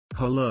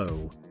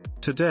Hello.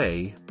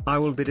 Today, I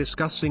will be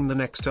discussing the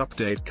next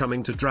update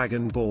coming to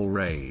Dragon Ball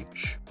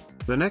Rage.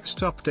 The next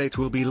update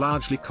will be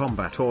largely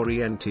combat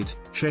oriented,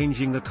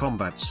 changing the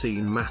combat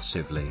scene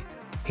massively.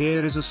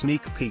 Here is a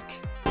sneak peek.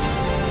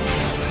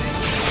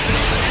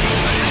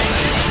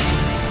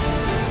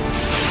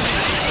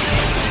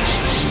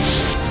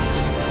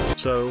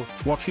 So,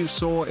 what you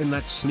saw in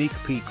that sneak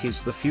peek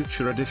is the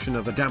future addition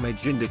of a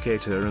damage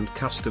indicator and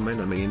custom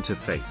enemy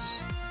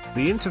interface.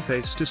 The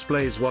interface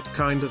displays what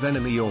kind of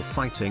enemy you're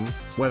fighting,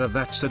 whether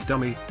that's a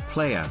dummy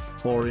player,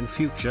 or in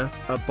future,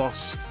 a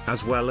boss,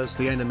 as well as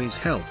the enemy's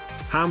health,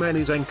 how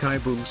many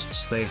Zenkai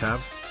boosts they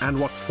have, and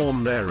what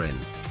form they're in.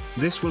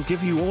 This will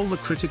give you all the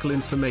critical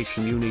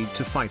information you need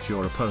to fight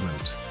your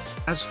opponent.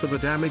 As for the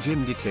damage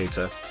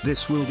indicator,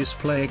 this will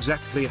display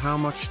exactly how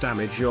much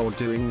damage you're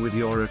doing with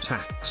your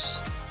attacks.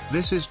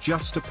 This is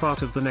just a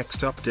part of the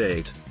next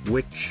update,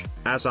 which,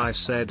 as I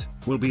said,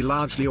 will be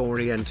largely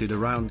oriented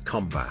around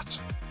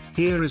combat.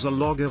 Here is a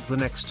log of the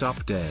next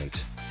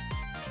update.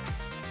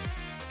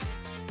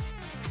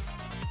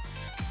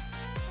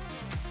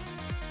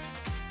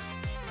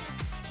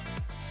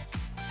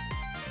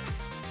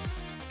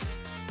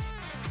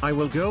 I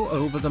will go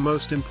over the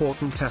most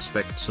important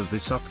aspects of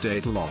this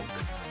update log.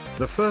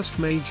 The first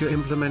major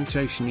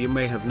implementation you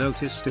may have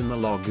noticed in the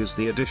log is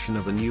the addition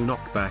of a new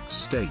knockback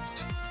state.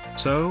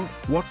 So,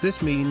 what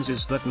this means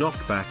is that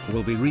knockback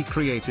will be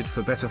recreated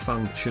for better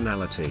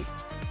functionality.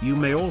 You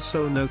may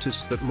also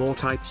notice that more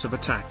types of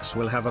attacks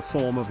will have a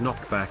form of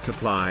knockback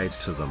applied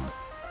to them.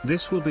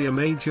 This will be a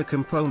major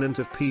component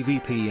of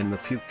PvP in the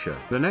future.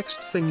 The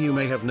next thing you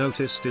may have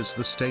noticed is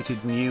the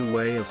stated new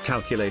way of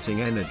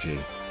calculating energy.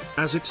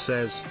 As it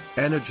says,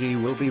 energy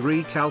will be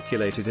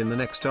recalculated in the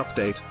next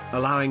update,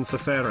 allowing for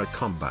fairer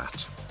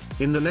combat.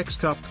 In the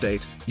next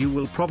update, you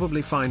will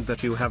probably find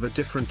that you have a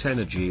different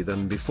energy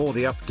than before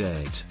the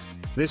update.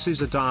 This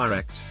is a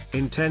direct,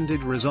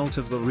 intended result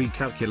of the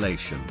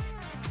recalculation.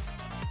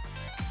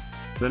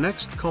 The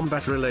next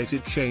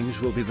combat-related change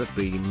will be that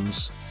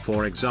beams,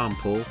 for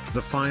example,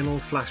 the final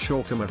Flash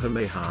or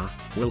Kamehameha,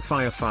 will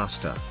fire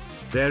faster.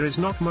 There is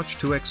not much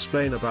to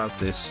explain about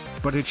this,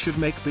 but it should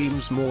make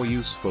beams more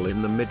useful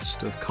in the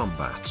midst of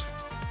combat.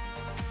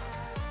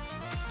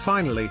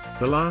 Finally,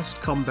 the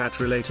last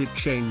combat-related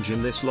change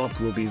in this log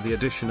will be the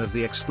addition of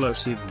the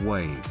explosive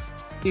wave.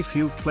 If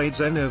you've played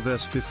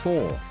Xenoverse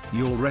before,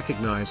 you'll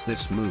recognize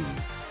this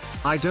move.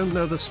 I don't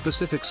know the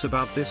specifics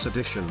about this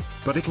addition,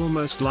 but it'll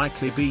most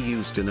likely be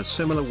used in a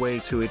similar way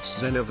to its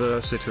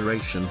Xenoverse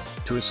iteration,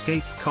 to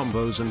escape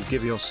combos and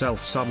give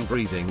yourself some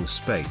breathing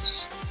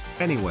space.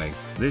 Anyway,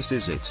 this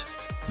is it.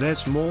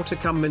 There's more to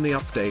come in the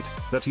update,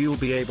 that you'll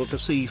be able to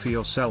see for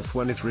yourself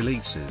when it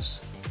releases.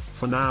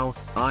 For now,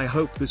 I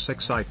hope this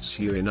excites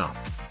you enough.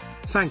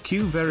 Thank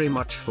you very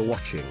much for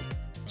watching.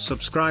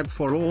 Subscribe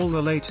for all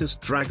the latest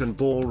Dragon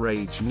Ball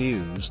Rage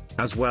news,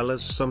 as well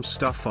as some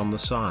stuff on the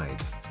side.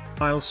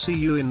 I'll see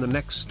you in the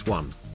next one.